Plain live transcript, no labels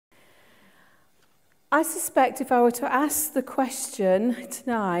I suspect if I were to ask the question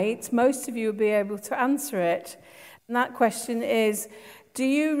tonight, most of you would be able to answer it. And that question is, do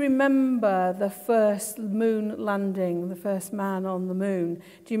you remember the first moon landing, the first man on the moon?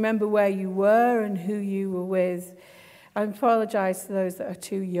 Do you remember where you were and who you were with? I apologise to those that are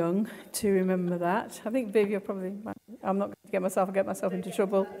too young to remember that. I think, Viv, you're probably... I'm not going to get myself into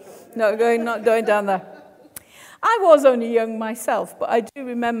trouble. Not going down there. I was only young myself, but I do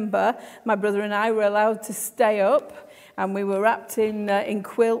remember my brother and I were allowed to stay up, and we were wrapped in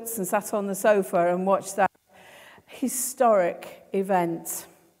quilts and sat on the sofa and watched that historic event.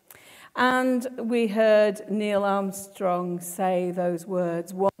 And we heard Neil Armstrong say those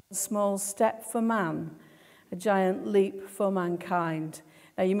words, "One small step for man, a giant leap for mankind."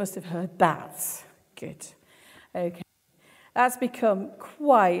 Now, you must have heard that. Good. Okay. That's become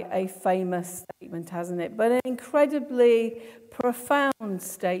quite a famous statement, hasn't it? But an incredibly profound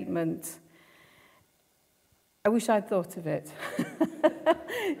statement. I wish I'd thought of it,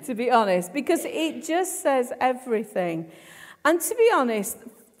 to be honest, because it just says everything. And to be honest,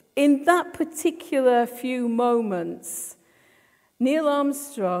 in that particular few moments, Neil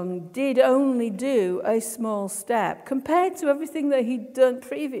Armstrong did only do a small step compared to everything that he'd done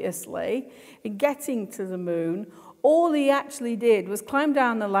previously in getting to the moon. All he actually did was climb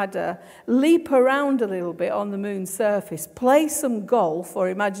down the ladder, leap around a little bit on the moon's surface, play some golf or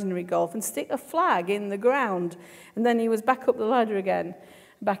imaginary golf, and stick a flag in the ground. And then he was back up the ladder again,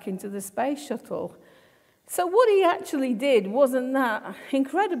 back into the space shuttle. So what he actually did wasn't that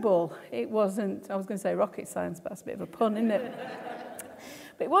incredible. It wasn't, I was going to say rocket science, but that's a bit of a pun, isn't it?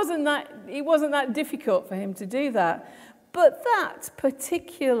 But it wasn't that difficult for him to do that. But that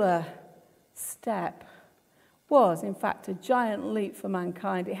particular step was, in fact, a giant leap for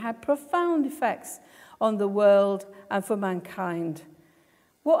mankind. It had profound effects on the world and for mankind.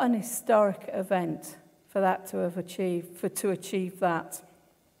 What an historic event for that to have achieve that.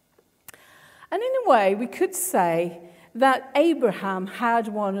 And in a way, we could say that Abraham had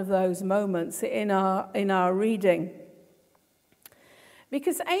one of those moments in our reading.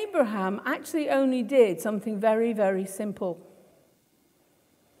 Because Abraham actually only did something very, very simple.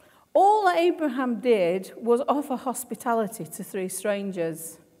 All Abraham did was offer hospitality to 3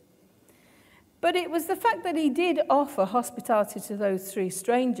 strangers. But it was the fact that he did offer hospitality to those 3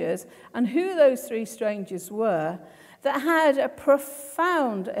 strangers, and who those 3 strangers were, that had a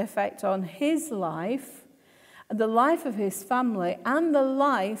profound effect on his life, the life of his family, and the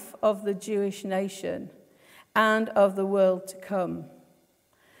life of the Jewish nation and of the world to come.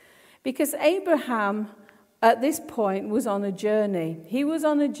 Because Abraham, at this point, was on a journey. He was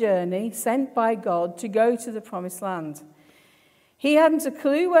on a journey sent by God to go to the promised land. He hadn't a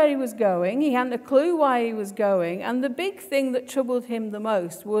clue where he was going. He hadn't a clue why he was going. And the big thing that troubled him the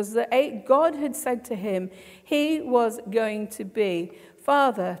most was that God had said to him he was going to be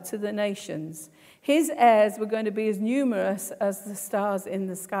father to the nations. His heirs were going to be as numerous as the stars in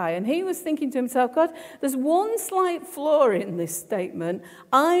the sky. And he was thinking to himself, God, there's one slight flaw in this statement.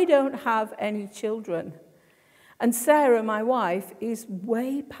 I don't have any children. And Sarah, my wife, is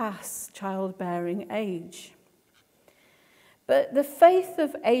way past childbearing age. But the faith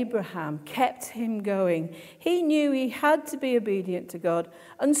of Abraham kept him going. He knew he had to be obedient to God,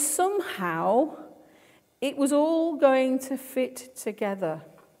 and somehow it was all going to fit together.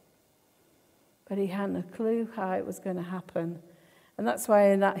 But he hadn't a clue how it was going to happen. And that's why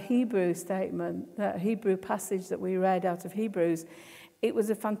in that Hebrew statement, that Hebrew passage that we read out of Hebrews, it was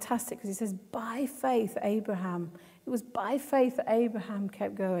a fantastic, because it says, by faith, Abraham. It was by faith that Abraham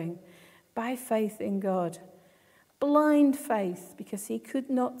kept going. By faith in God. Blind faith, because he could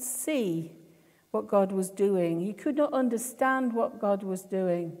not see what God was doing. He could not understand what God was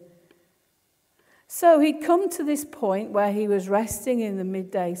doing. So he'd come to this point where he was resting in the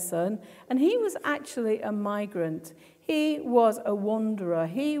midday sun, and he was actually a migrant. He was a wanderer.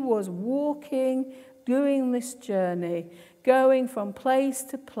 He was walking, doing this journey, going from place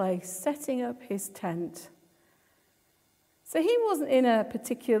to place, setting up his tent. So he wasn't in a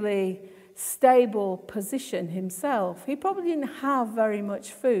particularly stable position himself. He probably didn't have very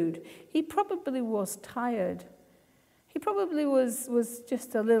much food. He probably was tired. He probably was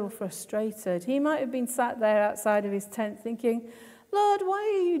just a little frustrated. He might have been sat there outside of his tent thinking, Lord,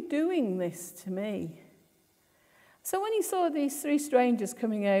 why are you doing this to me? So when he saw these 3 strangers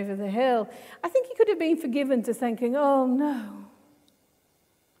coming over the hill, I think he could have been forgiven to thinking, oh no.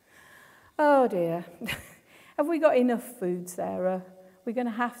 Oh dear. Have we got enough food, Sarah? We're going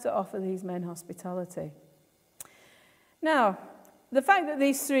to have to offer these men hospitality. Now, the fact that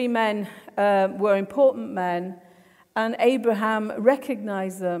these 3 men were important men and Abraham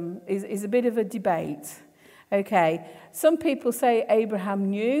recognized them is a bit of a debate. Okay, some people say Abraham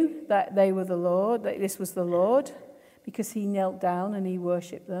knew that they were the Lord, that this was the Lord, because he knelt down and he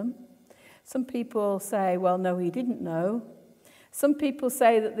worshipped them. Some people say, well, no, he didn't know. Some people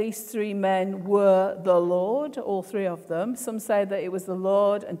say that these three men were the Lord, all three of them. Some say that it was the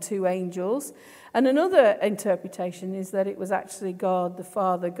Lord and two angels. And another interpretation is that it was actually God the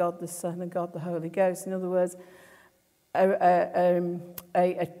Father, God the Son, and God the Holy Ghost. In other words, a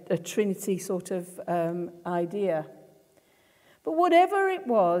Trinity sort of idea. But whatever it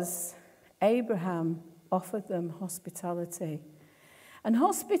was, Abraham offered them hospitality. And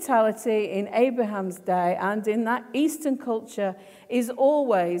hospitality in Abraham's day and in that Eastern culture is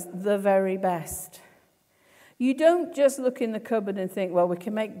always the very best. You don't just look in the cupboard and think, well, we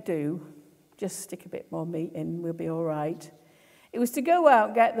can make do. Just stick a bit more meat in, we'll be all right. It was to go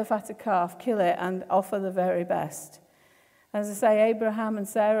out, get the fatted calf, kill it, and offer the very best. As I say, Abraham and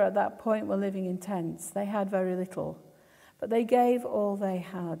Sarah at that point were living in tents. They had very little, but they gave all they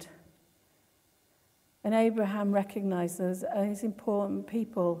had. And Abraham recognized us as important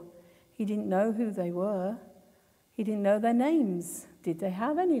people. He didn't know who they were. He didn't know their names. Did they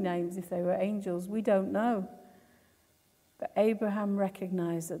have any names if they were angels? We don't know. But Abraham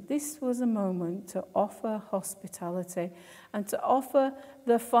recognized that this was a moment to offer hospitality and to offer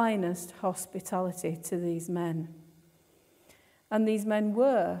the finest hospitality to these men. And these men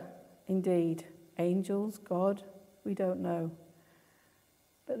were indeed angels, God, we don't know.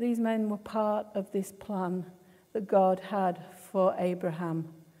 But these men were part of this plan that God had for Abraham.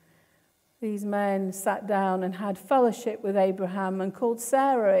 These men sat down and had fellowship with Abraham and called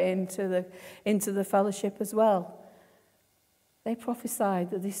Sarah into the fellowship as well. They prophesied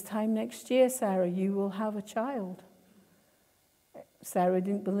that this time next year, Sarah, you will have a child. Sarah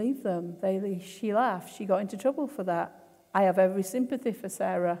didn't believe them. She laughed. She got into trouble for that. I have every sympathy for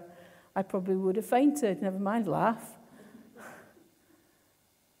Sarah. I probably would have fainted, never mind laugh.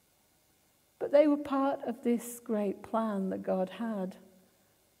 But they were part of this great plan that God had.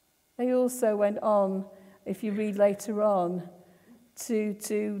 They also went on, if you read later on,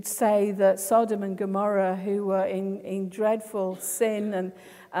 to say that Sodom and Gomorrah, who were in dreadful sin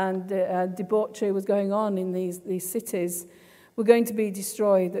and debauchery was going on in these cities, were going to be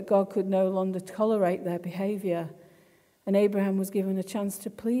destroyed, that God could no longer tolerate their behavior. And Abraham was given a chance to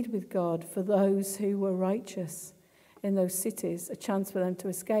plead with God for those who were righteous in those cities, a chance for them to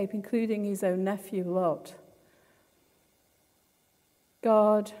escape, including his own nephew Lot.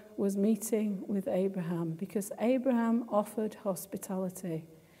 God was meeting with Abraham because Abraham offered hospitality.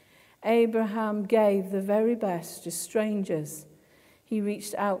 Abraham gave the very best to strangers. He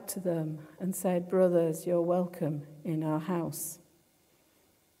reached out to them and said, brothers, you're welcome in our house.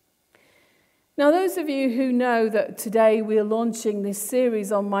 Now, those of you who know that today we're launching this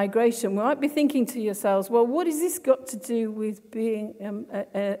series on migration, we might be thinking to yourselves, well, what has this got to do with being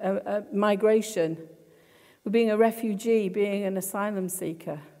a migration, with being a refugee, being an asylum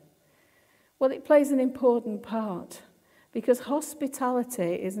seeker? Well, it plays an important part because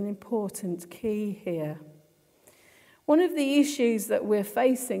hospitality is an important key here. One of the issues that we're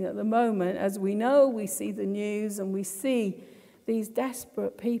facing at the moment, as we know, we see the news and we see these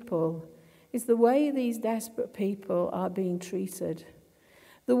desperate people, is the way these desperate people are being treated.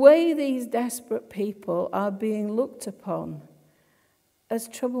 The way these desperate people are being looked upon as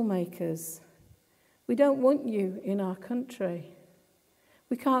troublemakers. We don't want you in our country.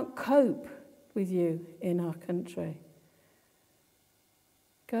 We can't cope with you in our country.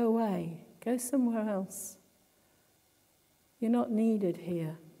 Go away. Go somewhere else. You're not needed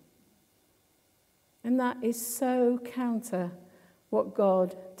here. And that is so counter what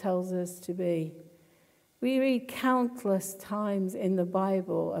God tells us to be. We read countless times in the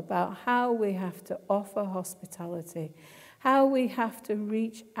Bible about how we have to offer hospitality, how we have to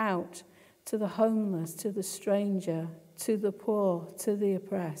reach out to the homeless, to the stranger, to the poor, to the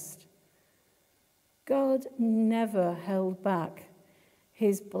oppressed. God never held back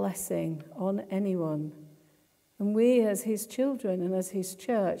his blessing on anyone. And we as his children and as his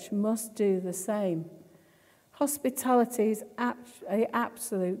church must do the same. Hospitality is an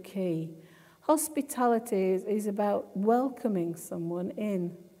absolute key. Hospitality is about welcoming someone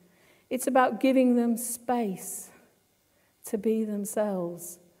in. It's about giving them space to be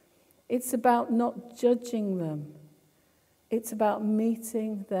themselves. It's about not judging them. It's about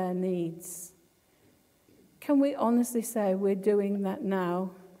meeting their needs. Can we honestly say we're doing that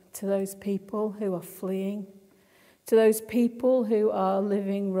now to those people who are fleeing? To those people who are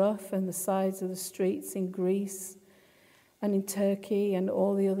living rough on the sides of the streets in Greece and in Turkey and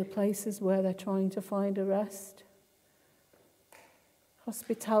all the other places where they're trying to find a rest?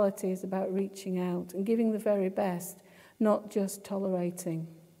 Hospitality is about reaching out and giving the very best, not just tolerating.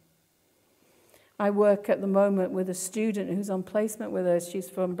 I work at the moment with a student who's on placement with us. She's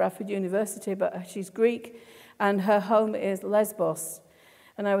from Bradford University, but she's Greek, and her home is Lesbos.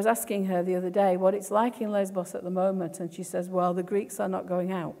 And I was asking her the other day what it's like in Lesbos at the moment, and she says, well, the Greeks are not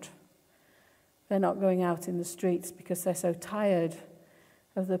going out. They're not going out in the streets because they're so tired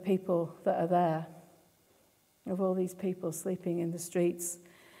of the people that are there, of all these people sleeping in the streets.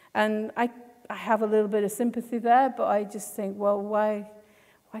 And I have a little bit of sympathy there, but I just think, well, why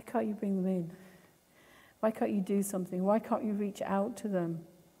can't you bring them in? Why can't you do something? Why can't you reach out to them?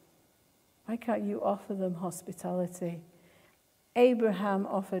 Why can't you offer them hospitality? Abraham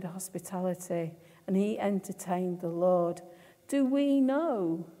offered hospitality, and he entertained the Lord. Do we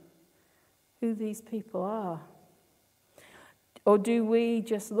know who these people are? Or do we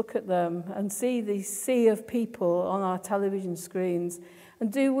just look at them and see the sea of people on our television screens?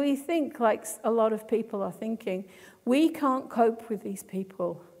 And do we think, like a lot of people are thinking, we can't cope with these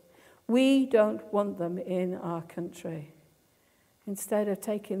people. We don't want them in our country. Instead of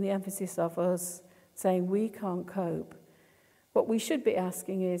taking the emphasis off us, saying we can't cope, what we should be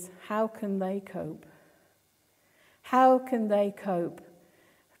asking is, how can they cope? How can they cope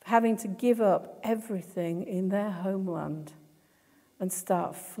having to give up everything in their homeland and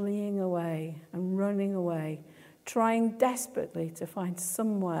start fleeing away and running away, trying desperately to find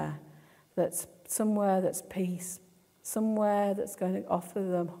somewhere that's peace, somewhere that's going to offer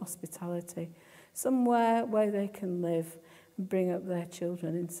them hospitality, somewhere where they can live and bring up their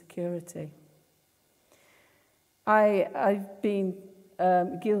children in security. I've been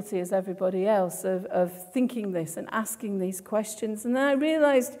guilty, as everybody else, of thinking this and asking these questions. And then I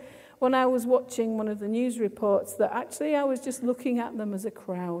realized when I was watching one of the news reports that actually I was just looking at them as a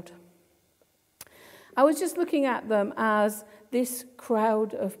crowd. I was just looking at them as this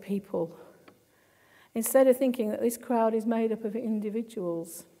crowd of people, instead of thinking that this crowd is made up of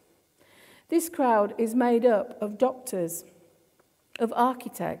individuals. This crowd is made up of doctors, of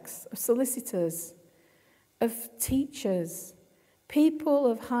architects, of solicitors, of teachers, people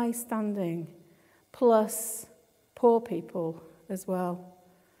of high standing, plus poor people as well.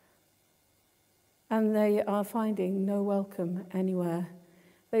 And they are finding no welcome anywhere.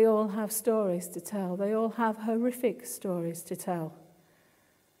 They all have stories to tell. They all have horrific stories to tell.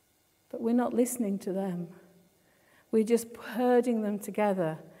 But we're not listening to them. We're just herding them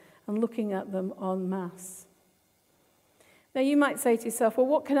together and looking at them en masse. Now, you might say to yourself, well,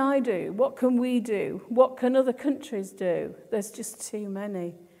 what can I do? What can we do? What can other countries do? There's just too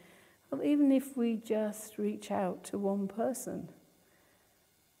many. Well, even if we just reach out to one person,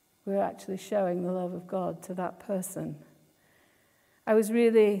 we're actually showing the love of God to that person. I was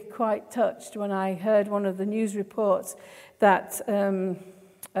really quite touched when I heard one of the news reports that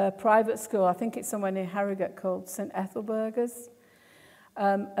a private school, I think it's somewhere near Harrogate, called St Ethelburgers,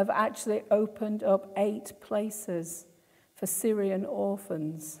 have actually opened up 8 places for Syrian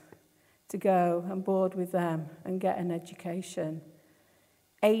orphans to go and board with them and get an education.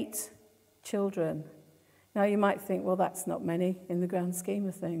 8 children. Now you might think, well, that's not many in the grand scheme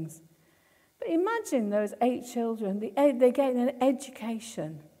of things. But imagine those 8 children, they're getting an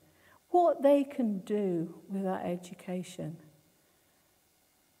education. What they can do with that education.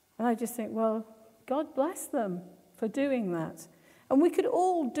 And I just think, well, God bless them for doing that. And we could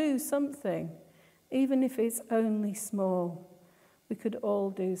all do something. Even if it's only small, we could all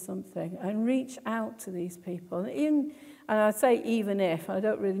do something and reach out to these people. And I say even if, I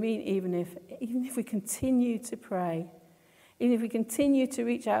don't really mean even if we continue to pray, even if we continue to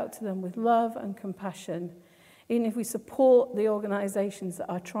reach out to them with love and compassion, even if we support the organisations that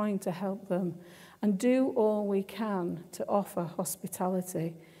are trying to help them and do all we can to offer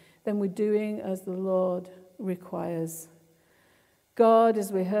hospitality, then we're doing as the Lord requires. God,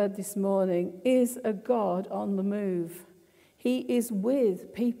 as we heard this morning, is a God on the move. He is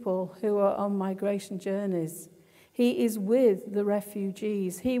with people who are on migration journeys. He is with the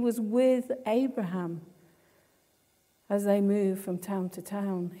refugees. He was with Abraham as they moved from town to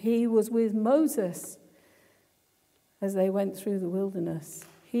town. He was with Moses as they went through the wilderness.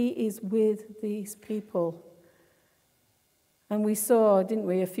 He is with these people. And we saw, didn't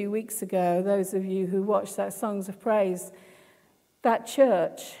we, a few weeks ago, those of you who watched that Songs of Praise, that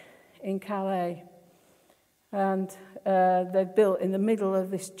church in Calais, and they've built in the middle of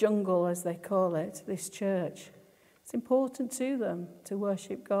this jungle, as they call it, this church. It's important to them to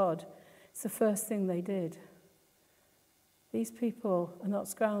worship God. It's the first thing they did. These people are not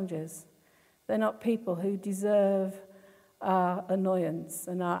scroungers. They're not people who deserve our annoyance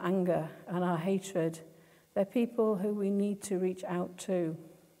and our anger and our hatred. They're people who we need to reach out to.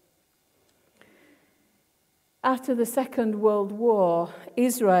 After the Second World War,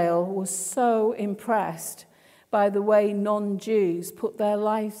 Israel was so impressed by the way non-Jews put their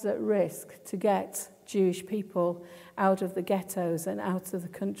lives at risk to get Jewish people out of the ghettos and out of the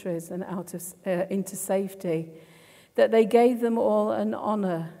countries and into safety, that they gave them all an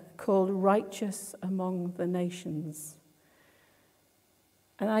honor called Righteous Among the Nations.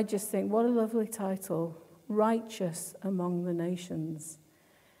 And I just think, what a lovely title, Righteous Among the Nations.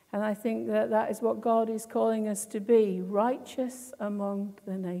 And I think that that is what God is calling us to be, righteous among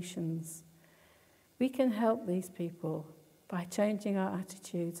the nations. We can help these people by changing our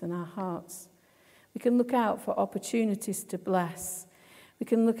attitudes and our hearts. We can look out for opportunities to bless. We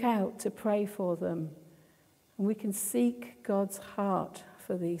can look out to pray for them. And we can seek God's heart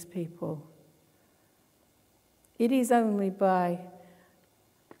for these people. It is only by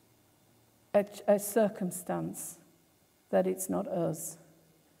a circumstance that it's not us.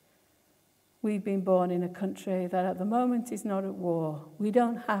 We've been born in a country that at the moment is not at war. We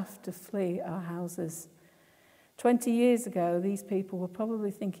don't have to flee our houses. 20 years ago, these people were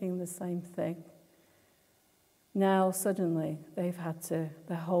probably thinking the same thing. Now, suddenly, they've had to,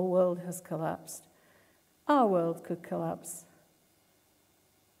 the whole world has collapsed. Our world could collapse.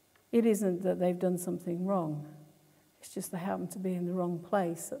 It isn't that they've done something wrong. It's just they happen to be in the wrong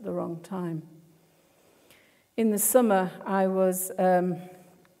place at the wrong time. In the summer, I was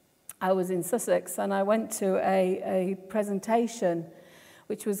in Sussex, and I went to a presentation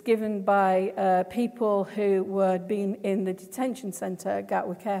which was given by people who had been in the detention centre at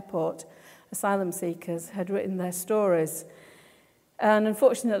Gatwick Airport. Asylum seekers had written their stories. And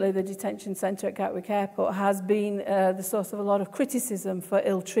unfortunately, the detention centre at Gatwick Airport has been the source of a lot of criticism for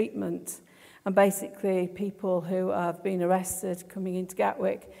ill treatment. And basically, people who have been arrested coming into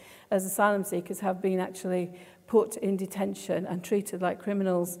Gatwick as asylum seekers have been actually put in detention and treated like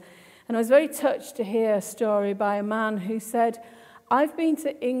criminals. And I was very touched to hear a story by a man who said, I've been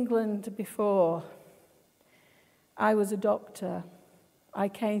to England before. I was a doctor. I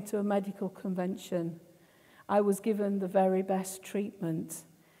came to a medical convention. I was given the very best treatment.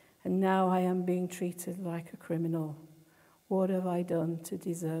 And now I am being treated like a criminal. What have I done to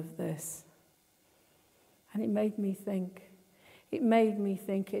deserve this? And it made me think. It made me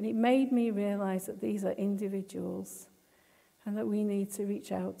think, and it made me realize that these are individuals and that we need to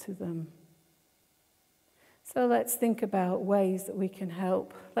reach out to them. So let's think about ways that we can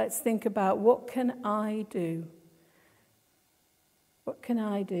help. Let's think about, what can I do? What can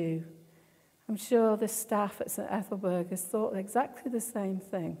I do? I'm sure the staff at St Ethelberg has thought exactly the same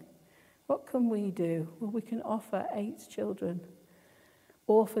thing. What can we do? Well, we can offer 8 children,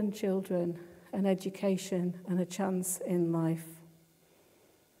 orphan children, an education and a chance in life.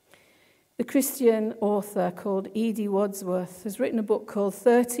 The Christian author called Edie Wadsworth has written a book called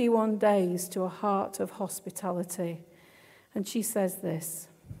 31 Days to a Heart of Hospitality. And she says this: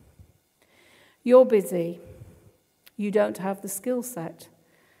 you're busy. You don't have the skill set.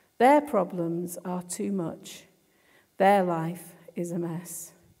 Their problems are too much. Their life is a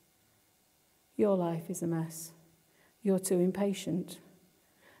mess. Your life is a mess. You're too impatient.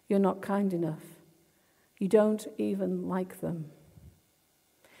 You're not kind enough. You don't even like them.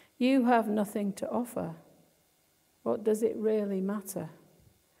 You have nothing to offer. What does it really matter?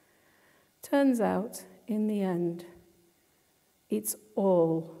 Turns out, in the end, it's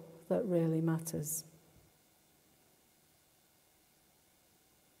all that really matters.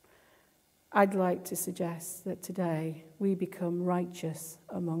 I'd like to suggest that today we become righteous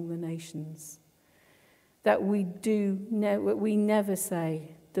among the nations. That we never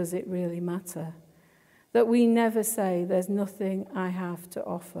say, does it really matter? That we never say, there's nothing I have to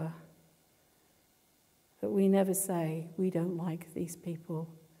offer. That we never say, we don't like these people.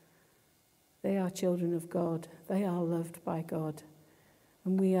 They are children of God. They are loved by God.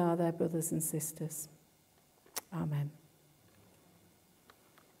 And we are their brothers and sisters. Amen.